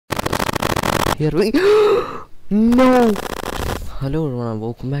Here we No! Hello everyone and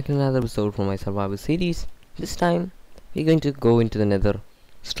welcome back to another episode from my survival series. This time we're going to go into the nether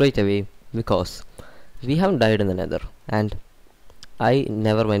straight away because we haven't died in the nether and I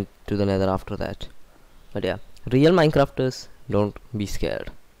never went to the nether after that. But yeah, real Minecrafters don't be scared.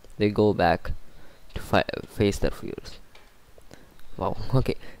 They go back to face their fears. Wow,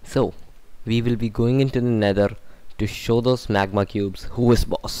 okay, so we will be going into the nether to show those magma cubes who is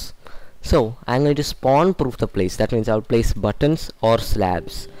boss. So I'm going to spawn proof the place. That means I'll place buttons or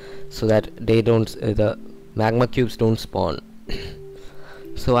slabs so that they don't the magma cubes don't spawn.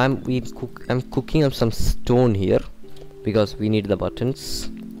 So I'm cooking up some stone here because we need the buttons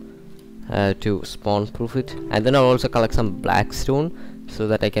to spawn proof it, and then I'll also collect some black stone so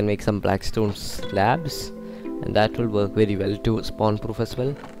that I can make some black stone slabs, and that will work very well to spawn proof as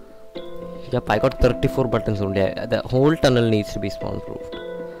well. Yep, I got 34 buttons only. The whole tunnel needs to be spawn proofed.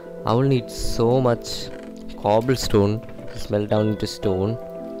 I will need so much cobblestone to smelt down into stone.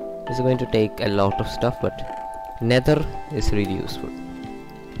 This is going to take a lot of stuff, but nether is really useful.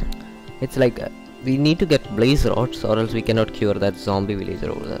 It's like we need to get blaze rods or else we cannot cure that zombie villager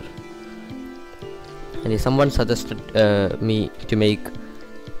over there. And someone suggested me to make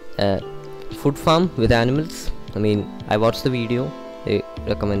a food farm with animals. I mean, I watched the video. They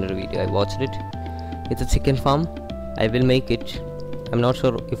recommended a video. I watched it. It's a chicken farm. I will make it. I'm not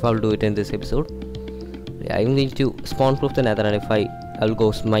sure if I'll do it in this episode. Yeah, I'm going to spawn proof the nether, and if I'll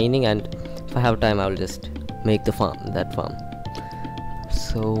go mining, and if I have time I'll just make the farm, that farm.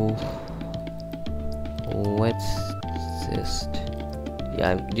 So let's just,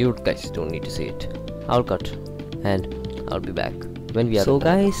 yeah, you guys don't need to see it. I'll cut and I'll be back when we are. So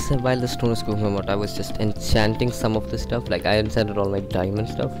guys, while the stone is cooking out, I was just enchanting some of the stuff. Like I enchanted all my diamond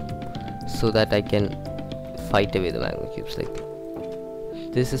stuff so that I can fight away the magma cubes. Like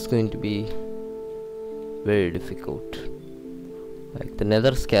this is going to be very difficult. Like the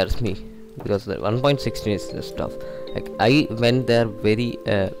nether scares me because the 1.16 is the stuff. Like I went there very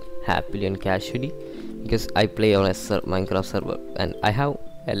happily and casually because I play on a Minecraft server and I have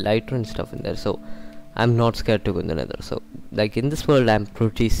a lighter and stuff in there, so I'm not scared to go in the nether. So like in this world I'm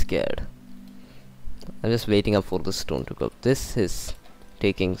pretty scared. I'm just waiting up for the stone to go. This is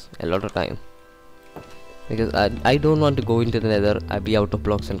taking a lot of time because I don't want to go into the nether, I'll be out of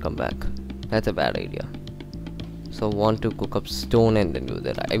blocks and come back. That's a bad idea. So I want to cook up stone and then do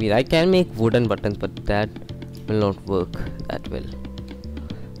that. I mean, I can make wooden buttons, but that will not work that well.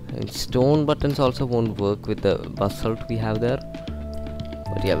 And stone buttons also won't work with the basalt we have there.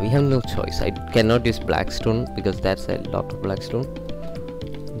 But yeah, we have no choice. I cannot use blackstone because that's a lot of blackstone.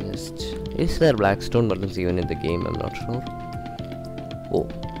 Is there blackstone buttons even in the game? I'm not sure. Oh,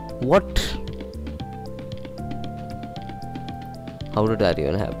 what? How did that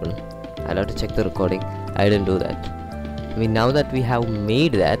even happen? I'll have to check the recording. I didn't do that. I mean, now that we have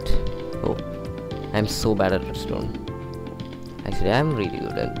made that, oh, I'm so bad at redstone. Actually, I'm really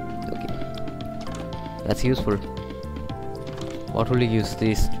good at. Okay, that's useful. What will you use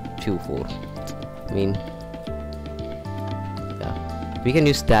these two for? I mean, yeah, we can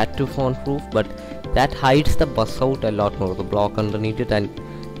use that to spawn proof, but that hides the basalt a lot more, the block underneath it, and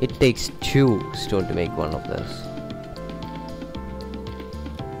it takes 2 stone to make one of those.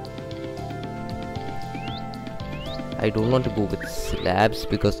 I don't want to go with slabs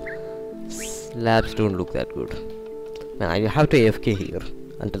because slabs don't look that good. Man, I have to AFK here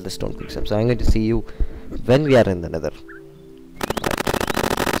until the stone cooks up. So I'm going to see you when we are in the nether.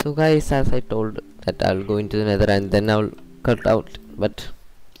 So guys, as I told that I'll go into the nether and then I'll cut out, but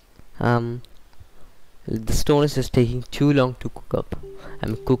the stone is just taking too long to cook up.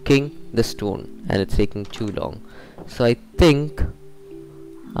 I'm cooking the stone and it's taking too long. So I think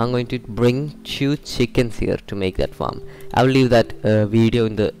I'm going to bring 2 chickens here to make that farm. I'll leave that video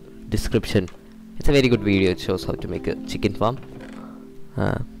in the description. It's a very good video. It shows how to make a chicken farm.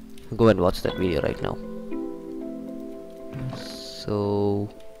 Go and watch that video right now. So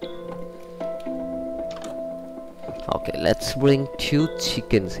okay, let's bring 2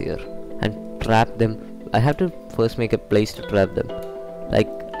 chickens here and trap them. I have to first make a place to trap them, like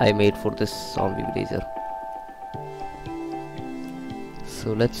I made for this zombie villager.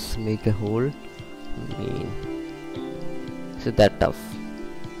 So let's make a hole. I mean, is it that tough?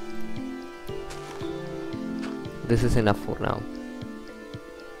 This is enough for now.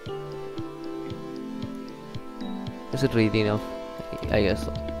 Is it really enough? I guess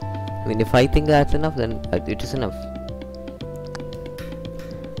so. I mean, if I think that's enough, then it is enough.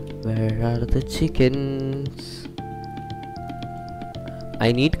 Where are the chickens?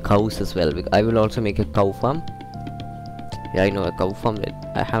 I need cows as well. I will also make a cow farm. Yeah, I know a cow farm.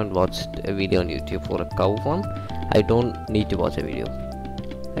 I haven't watched a video on YouTube for a cow farm. I don't need to watch a video.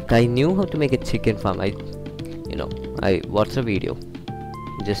 Like I knew how to make a chicken farm. I watched a video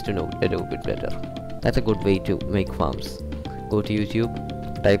just to know a little bit better. That's a good way to make farms. Go to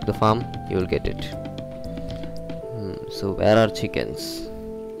YouTube, type the farm, you will get it. So where are chickens?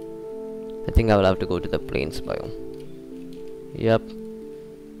 I think I will have to go to the plains biome. Yep.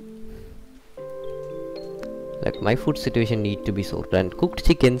 Like my food situation need to be sorted, and cooked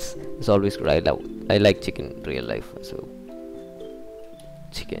chickens is always good. I like chicken in real life, so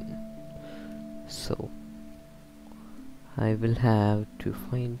chicken. So I will have to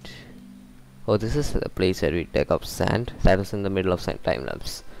find. Oh, this is the place where we take up sand. That is in the middle of time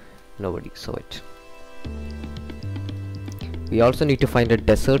lapse. Nobody saw it. We also need to find a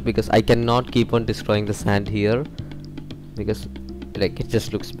desert because I cannot keep on destroying the sand here because like it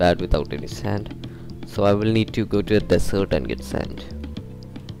just looks bad without any sand. So I will need to go to a desert and get sand.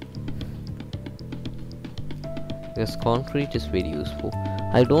 Because concrete is very useful.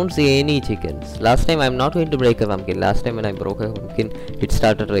 I don't see any chickens. Last time, I'm not going to break a pumpkin. Last time when I broke a pumpkin, it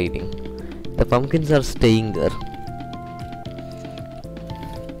started raining. The pumpkins are staying there.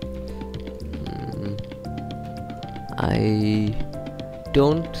 I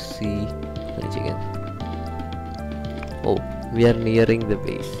don't see any chicken. Oh, we are nearing the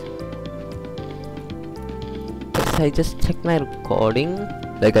base. I just checked my recording.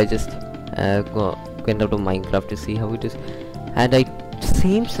 Like I just went out of Minecraft to see how it is, and it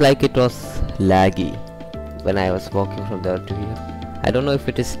seems like it was laggy when I was walking from there to here. I don't know if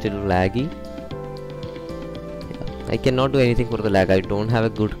it is still laggy. I cannot do anything for the lag. I don't have a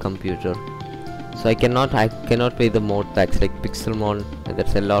good computer, so I cannot play the mod packs like Pixel Mod.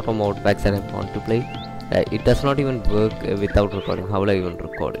 There's a lot of mod packs that I want to play. It does not even work without recording. How will I even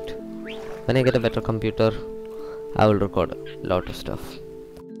record it? When I get a better computer, I will record a lot of stuff. So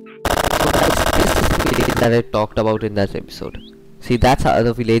guys, this is the village that I talked about in that episode. See, that's the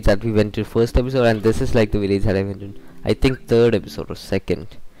other village that we went to first episode, and this is like the village that I went in, I think, third episode or second.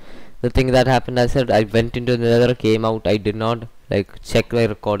 The thing that happened, I said I went into the nether, came out, I did not like check my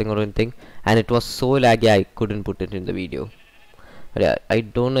recording or anything, and it was so laggy I couldn't put it in the video. But yeah, I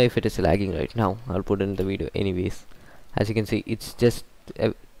don't know if it is lagging right now. I'll put it in the video anyways. As you can see, it's just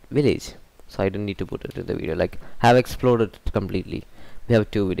a village, so I don't need to put it in the video. Like, I have explored it completely. We have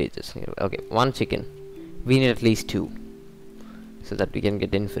 2 villages here. Okay, 1 chicken. We need at least 2 so that we can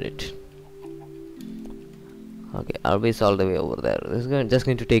get infinite. Okay, our base all the way over there. This is just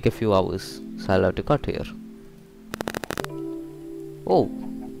going to take a few hours, so I'll have to cut here. Oh,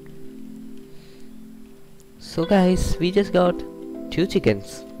 so guys, we just got 2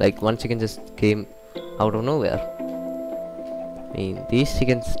 chickens. Like, 1 chicken just came out of nowhere. I mean, these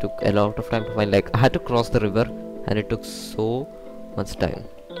chickens took a lot of time to find. Like, I had to cross the river, and it took so much time.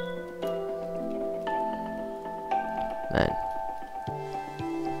 Man,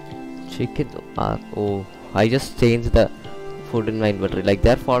 chicken are I just changed the food in my inventory. Like,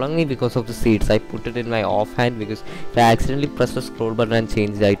 they're following me because of the seeds. I put it in my offhand because if I accidentally press the scroll button and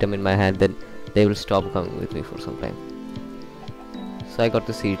change the item in my hand, then they will stop coming with me for some time. So I got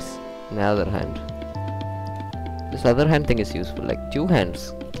the seeds in the other hand. This other hand thing is useful, like 2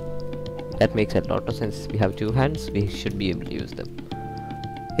 hands. That makes a lot of sense. We have 2 hands, we should be able to use them.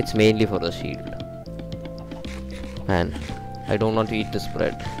 It's mainly for the shield. Man, I don't want to eat this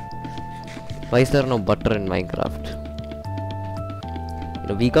bread. Why is there no butter in Minecraft? You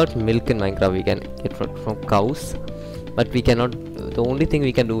know, we got milk in Minecraft, we can get from cows, but we cannot. The only thing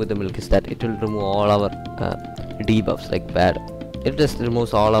we can do with the milk is that it will remove all our debuffs, like bad. It just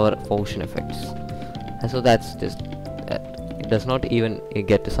removes all our potion effects, and so that's just it does not even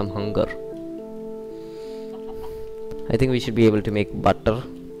get some hunger. I think we should be able to make butter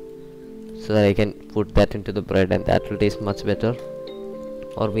so that I can put that into the bread, and that will taste much better.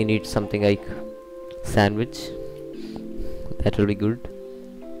 Or we need something like sandwich. That will be good.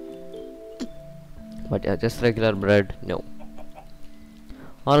 But yeah, just regular bread, no.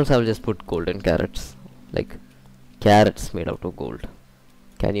 Or else I will just put golden carrots, like carrots made out of gold.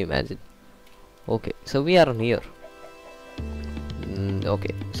 Can you imagine? Okay, so we are here.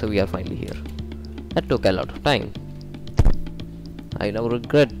 Okay, so we are finally here. That took a lot of time. I now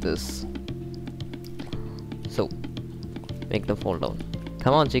regret this. So, make them fall down.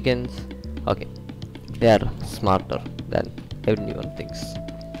 Come on, chickens. Okay, they are smarter than everyone thinks.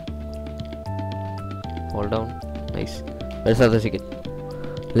 Fall down. Nice. Where's the other chicken?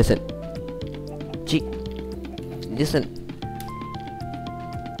 Listen. Listen.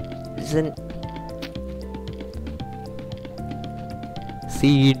 Listen.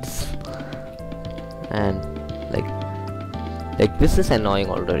 Seeds. And like Like, this is annoying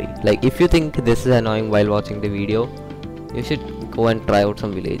already. Like, if you think this is annoying while watching the video, you should go and try out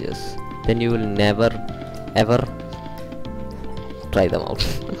some villages. Then you will never ever try them out.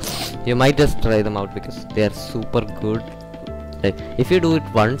 You might just try them out because they are super good. Like, if you do it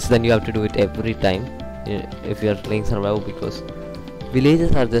once, then you have to do it every time if you are playing survival, because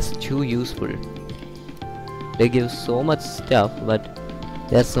villages are just too useful. They give so much stuff, but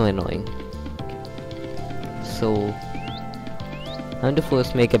they are so annoying. So I want to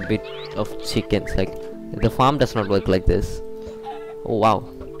first make a bit of chickens. Like, the farm does not work like this. Oh wow,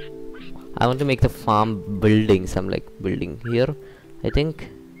 I want to make the farm buildings. I'm like building here. I think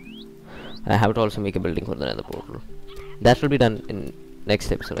I have to also make a building for the nether portal. That will be done in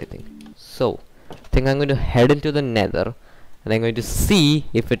next episode, I think. So I think I'm going to head into the nether and I'm going to see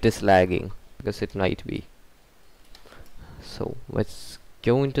if it is lagging, because it might be. So let's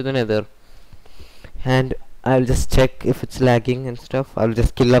go into the nether and I'll just check if it's lagging and stuff. I'll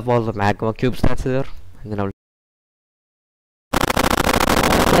just kill up all the magma cubes that's there, and then I'll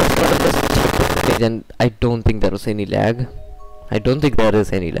and I don't think there was any lag. I don't think there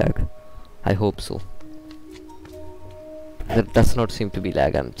is any lag. I hope so. There does not seem to be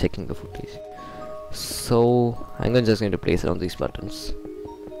lag. I'm checking the footage. So I'm just going to place it on these buttons,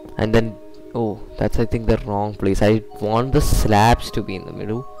 and then oh, that's I think the wrong place. I want the slabs to be in the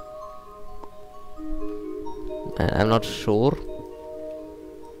middle. I'm not sure.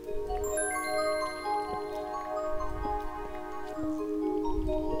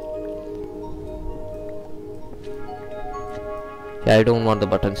 Yeah, I don't want the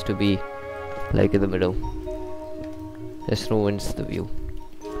buttons to be like in the middle. Just ruins the view.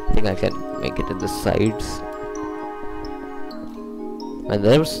 I think I can make it in the sides. And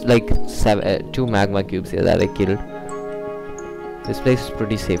there's like 2 magma cubes here that I killed. This place is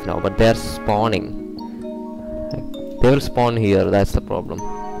pretty safe now, but they're spawning. They will spawn here, that's the problem.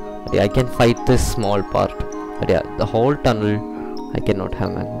 But yeah, I can fight this small part. But yeah, the whole tunnel, I cannot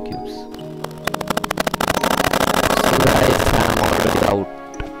have magma cubes. So guys, I'm already out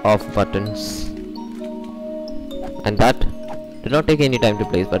of buttons. And that did not take any time to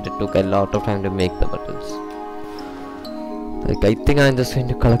place, but it took a lot of time to make the buttons. Like, I think I'm just going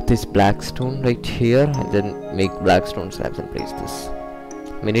to collect this black stone right here and then make black stone slabs and place this.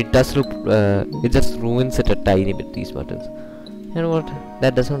 I mean, it does look, it just ruins it a tiny bit, these buttons. You know what,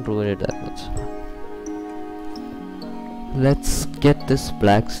 that doesn't ruin it that much. Let's get this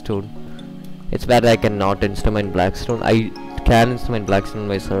black stone. It's bad I cannot instrument black stone. I can instrument black stone on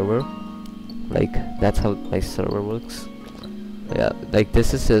my server. Like, that's how my server works. Yeah, like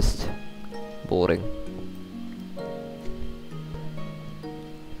this is just boring.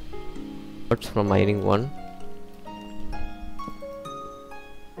 What's from mining 1?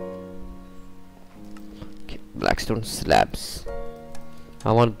 Blackstone slabs.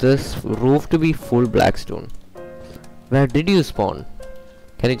 I want this roof to be full blackstone. Where did you spawn?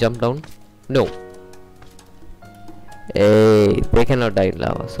 Can you jump down? No. Hey, they cannot die in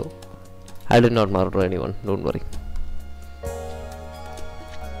lava, so I did not murder anyone, don't worry.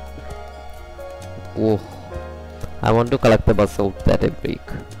 Oh, I want to collect the basalt that I break.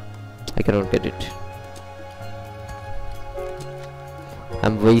 I cannot get it.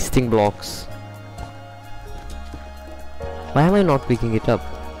 I'm wasting blocks. Why am I not picking it up?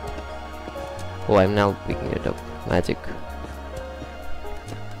 Oh, I'm now picking it up. Magic.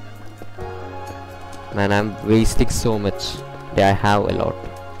 Man, I'm wasting so much. Yeah, I have a lot.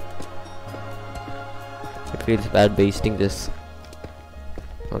 It feels bad wasting this.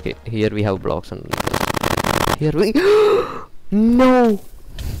 Okay, here we have blocks and here we no,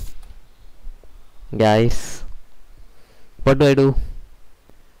 guys, what do I do?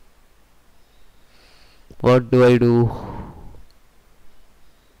 What do I do?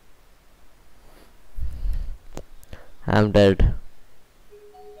 I'm dead.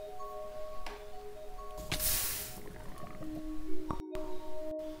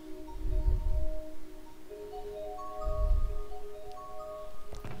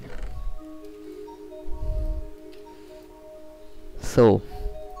 So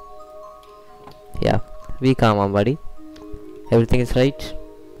yeah, be calm on, buddy. Everything is right.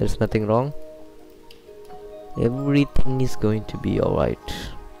 There's nothing wrong. Everything is going to be alright.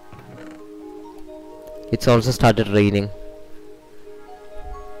 It's also started raining.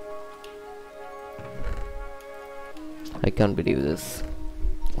 I can't believe this.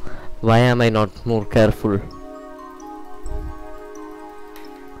 Why am I not more careful?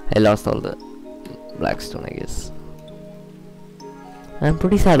 I lost all the blackstone, I guess. I'm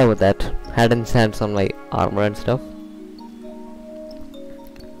pretty sad about that. Had enchants on my armor and stuff.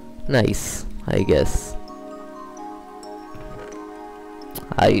 Nice, I guess.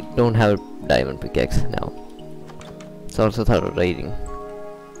 I don't have a diamond pickaxe now. It's also started raining.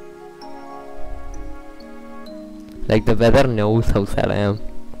 Like the weather knows how sad I am.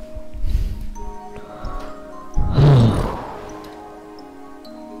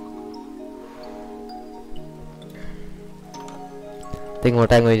 I think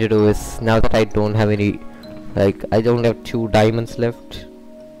what I'm going to do is, now that I don't have any, like I don't have 2 diamonds left,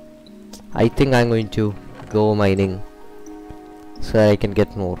 I think I'm going to go mining so that I can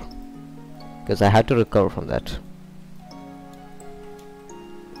get more, because I have to recover from that.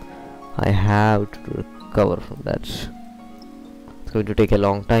 I have to recover from that. It's going to take a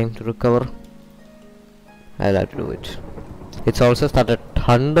long time to recover. I'll have to do it. It's also started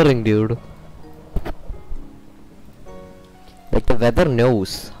thundering, dude. Like the weather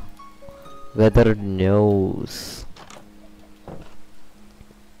knows. Weather knows.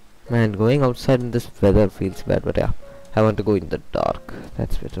 Man, going outside in this weather feels bad, but yeah, I want to go in the dark.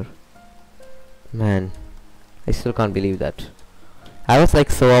 That's better. Man, I still can't believe that. I was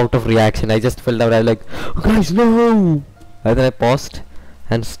like so out of reaction. I just fell down. I was like, oh, guys, no! And then I paused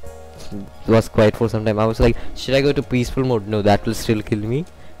and was quiet for some time. I was like, should I go to peaceful mode? No, that will still kill me.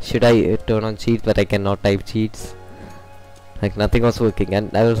 Should I turn on cheats? But I cannot type cheats. Like nothing was working,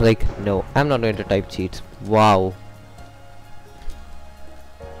 and I was like, no, I'm not going to type cheats. Wow.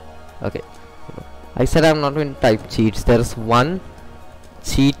 Okay, I said I'm not going to type cheats. There is one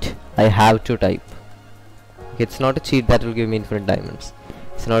cheat I have to type. Okay, it's not a cheat that will give me infinite diamonds.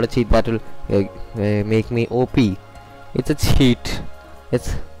 It's not a cheat that will make me OP. It's a cheat.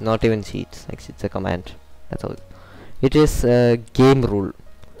 It's not even cheats. Like it's a command. That's all. It is a game rule.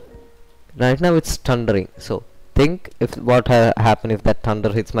 Right now it's thundering. So think if what happen if that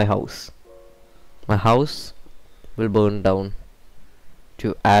thunder hits my house. My house will burn down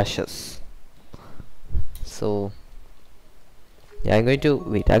to ashes. So yeah, I'm going to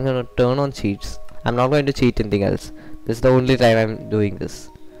wait. I'm going to turn on cheats. I'm not going to cheat anything else. This is the only time I'm doing this.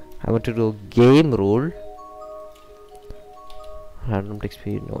 I want to do game rule. Random tick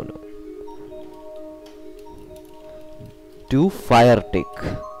speed. No. Do fire tick.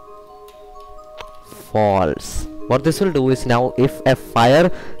 False. What this will do is, now if a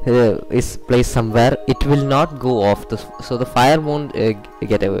fire is placed somewhere, it will not go off. So the fire won't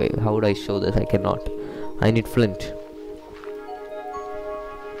get away. How would I show this? I cannot. I need flint.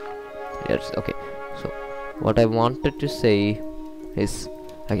 Yes. Okay. So what I wanted to say is,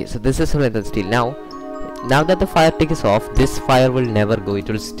 okay. So this is flint and steel. Now that the fire tick is off, this fire will never go. It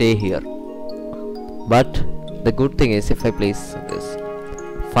will stay here. But the good thing is, if I place this,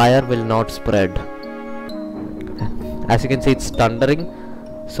 fire will not spread. As you can see, it's thundering.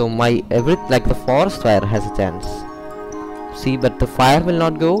 So like the forest fire has a chance. See, but the fire will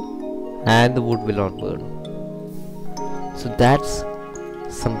not go and the wood will not burn. So that's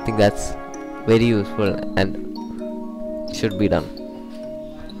something that's very useful and should be done.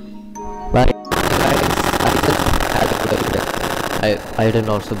 But I didn't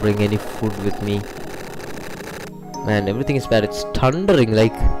also bring any food with me. Man, everything is bad. It's thundering.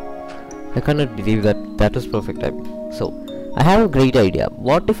 Like, I cannot believe that. That was perfect time. So I have a great idea.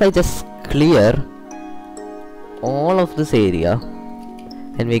 What if I just clear all of this area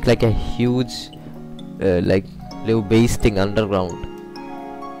and make like a huge like little base thing underground?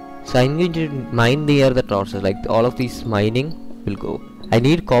 So I'm going to mine near the torches. Like all of these mining will go. I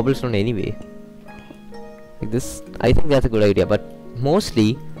need cobblestone anyway. Like this, I think that's a good idea. But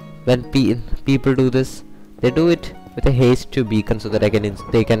mostly when people do this, they do it with a haste to beacon so that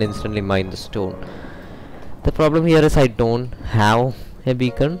they can instantly mine the stone. The problem here is I don't have a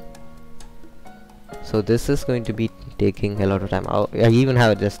beacon, so this is going to be taking a lot of time. I even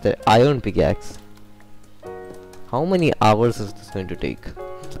have just the iron pickaxe. How many hours is this going to take?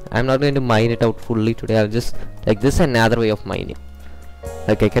 I'm not going to mine it out fully today. I'll just, like, this is another way of mining.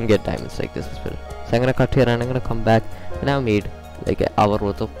 Like I can get diamonds like this as well. So I'm gonna cut here and I'm gonna come back, and I've made like an hour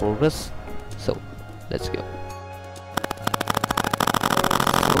worth of progress. So let's go.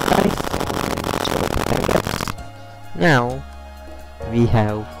 Now we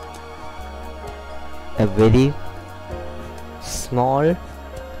have a very small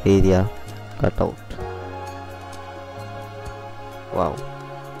area cut out. Wow,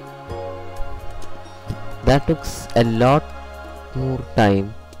 that took a lot more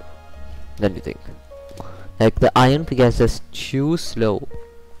time than you think. Like the iron pickaxe is too slow.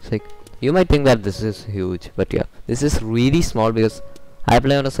 It's like, you might think that this is huge, but yeah, this is really small because I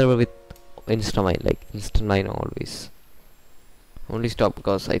play on a server with instamine, like instant mine always. Only stop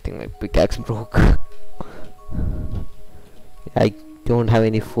because I think my pickaxe broke. I don't have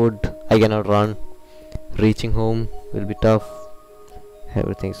any food. I cannot run. Reaching home will be tough.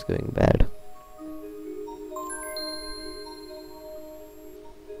 Everything's going bad.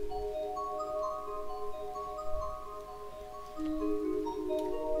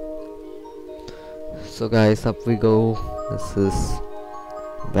 So guys, up we go. This is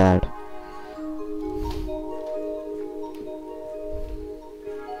bad.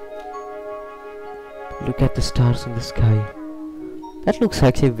 Look at the stars in the sky. That looks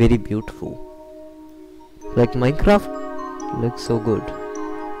actually very beautiful. Like Minecraft looks so good.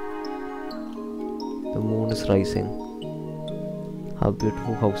 The moon is rising. How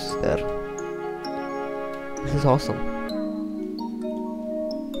beautiful house is there. This is awesome.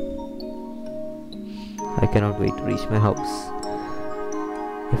 I cannot wait to reach my house.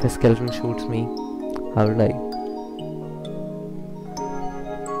 If a skeleton shoots me, I will die.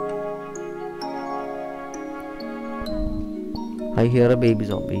 I hear a baby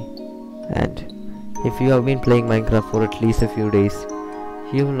zombie, and if you have been playing Minecraft for at least a few days,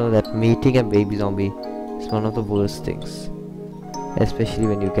 you will know that meeting a baby zombie is one of the worst things, especially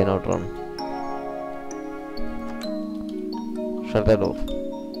when you cannot run. Shut the door.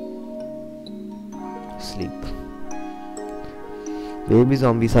 Sleep. Baby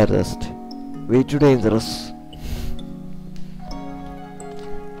zombies are just way too dangerous.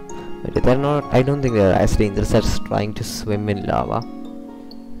 But they're not. I don't think they're as dangerous as trying to swim in lava.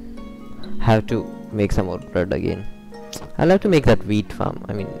 Have to make some more bread again. I'll have to make that wheat farm.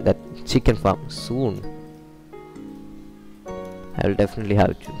 I mean that chicken farm soon. I'll definitely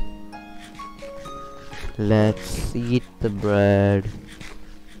have to. Let's eat the bread.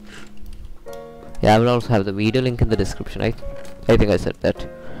 Yeah, I will also have the video link in the description. I think I said that.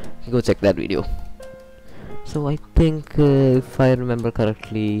 Go check that video. So I think if I remember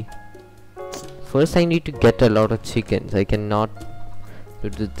correctly, first I need to get a lot of chickens. I cannot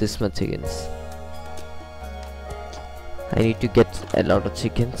do this much chickens. I need to get a lot of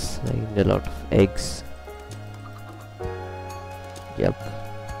chickens. I need a lot of eggs. Yep.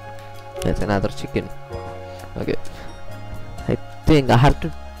 That's another chicken. Okay. I think I have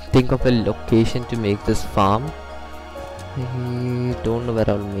to think of a location to make this farm. I don't know where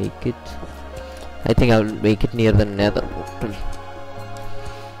I'll make it. I think I'll make it near the nether portal.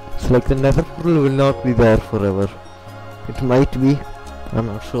 It's like the nether portal will not be there forever. It might be. I'm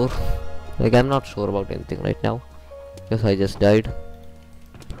not sure. Like I'm not sure about anything right now, because I just died.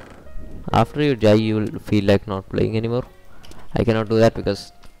 After you die, you will feel like not playing anymore. I cannot do that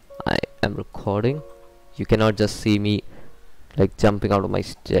because I am recording. You cannot just see me like jumping out of my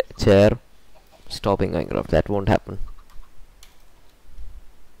chair, stopping Minecraft. That won't happen.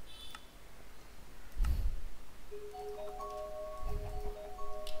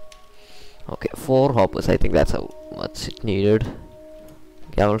 Okay, 4 hoppers. I think that's how much it needed.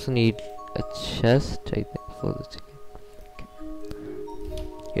 Okay, I also need a chest, I think, for the chicken.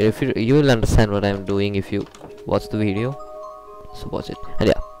 Okay. If you will understand what I'm doing if you watch the video. So watch it. And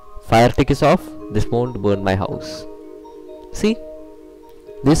yeah, fire tick is off. This won't burn my house. See,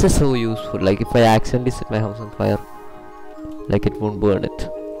 this is so useful. Like if I accidentally set my house on fire, like it won't burn it.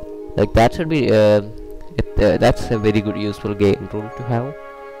 Like that should be that's a very good useful game rule to have.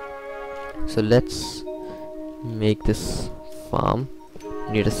 So let's make this farm.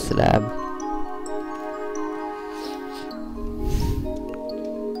 Need a slab.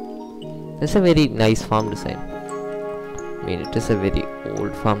 That's a very nice farm design. I mean, it is a very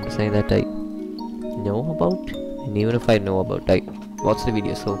old farm design that I know about, and even if I know about, I watch the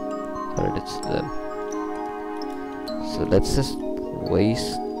video, so it's the. So let's just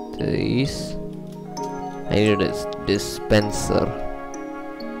waste these. I need a dispenser.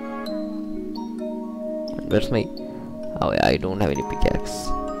 Where's my? Oh yeah, I don't have any pickaxe.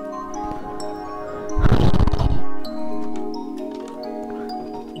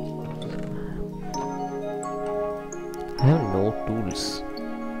 I have no tools.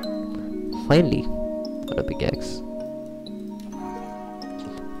 Finally, got a pickaxe.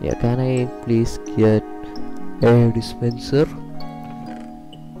 Yeah, can I please get a dispenser?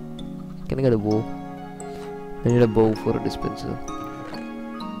 Can I get a bow? I need a bow for a dispenser.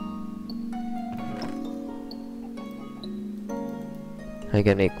 I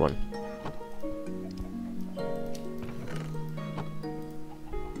can make one.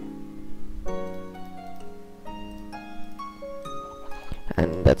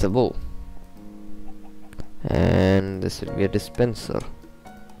 And that's a bow. And this will be a dispenser.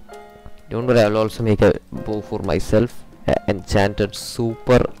 Don't worry, I'll also make a bow for myself. Enchanted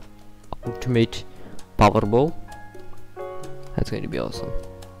super ultimate power bow. That's going to be awesome.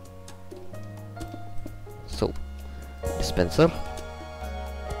 So, dispenser.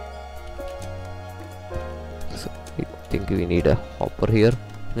 think we need a hopper here.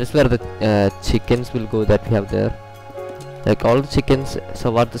 This is where the chickens will go that we have there. Like all the chickens.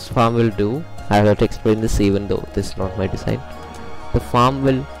 So what this farm will do, I have to explain this even though this is not my design. The farm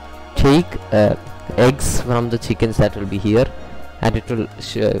will take eggs from the chickens that will be here, and it will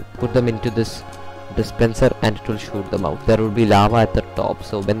put them into this dispenser, and it will shoot them out. There will be lava at the top,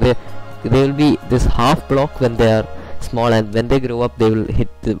 so when they will be this half block when they are small, and when they grow up they will hit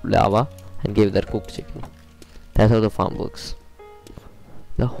the lava and give their cooked chicken. That's how the farm works.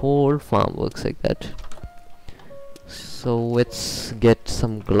 The whole farm works like that. So let's get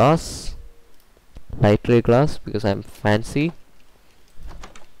some glass, light ray glass, because I'm fancy.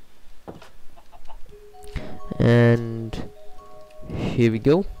 And here we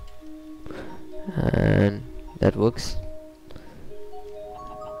go, and that works.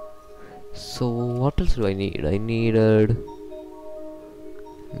 So what else do I need? I needed,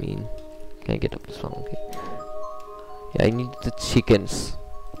 can I get up this one? Okay. Yeah, I need the chickens.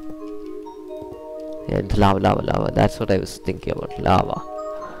 And lava. That's what I was thinking about. Lava.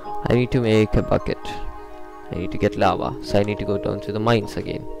 I need to make a bucket. I need to get lava. So I need to go down to the mines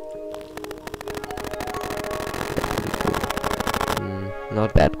again.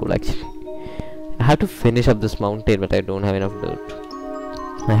 Not that cool actually. I have to finish up this mountain, but I don't have enough dirt.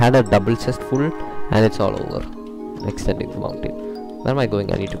 I had a double chest full and it's all over. I'm extending the mountain. Where am I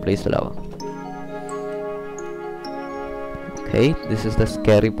going? I need to place the lava. Okay, this is the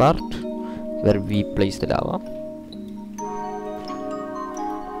scary part where we place the lava.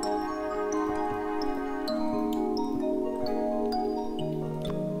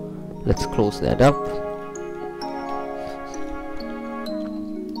 Let's close that up.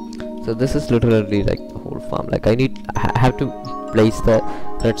 So this is literally like the whole farm. Like I have to place the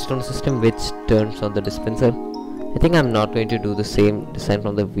redstone system which turns on the dispenser. I think I'm not going to do the same design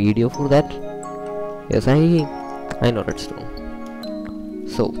from the video for that. Yes, I know redstone.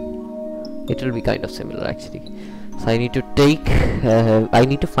 So it will be kind of similar actually. So I need to take I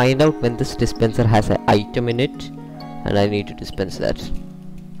need to find out when this dispenser has an item in it, and I need to dispense that.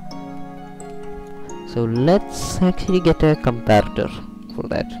 So let's actually get a comparator for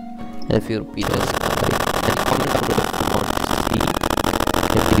that. And if you repeat us, and comment down below if you want to see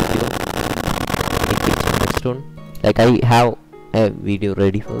a video like redstone. Like I have a video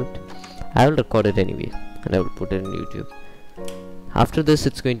ready for it. I will record it anyway and I will put it on YouTube. After this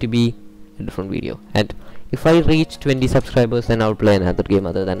it's going to be a different video, and if I reach 20 subscribers then I'll play another game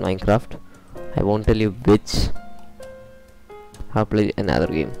other than Minecraft. I won't tell you which. I'll play another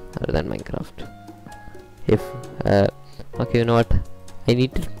game other than Minecraft. If okay, you know what, I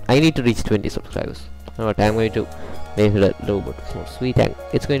need to reach 20 subscribers. You know what, I'm going to make it a little bit more sweet, and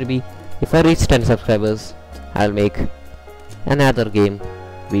it's going to be, if I reach 10 subscribers I'll make another game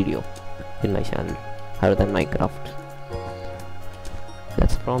video in my channel other than Minecraft.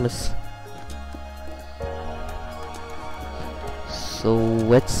 That's a promise. So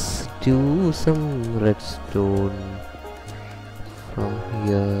let's do some redstone from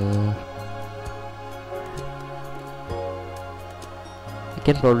here. I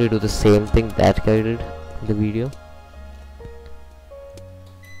can probably do the same thing that guy did in the video.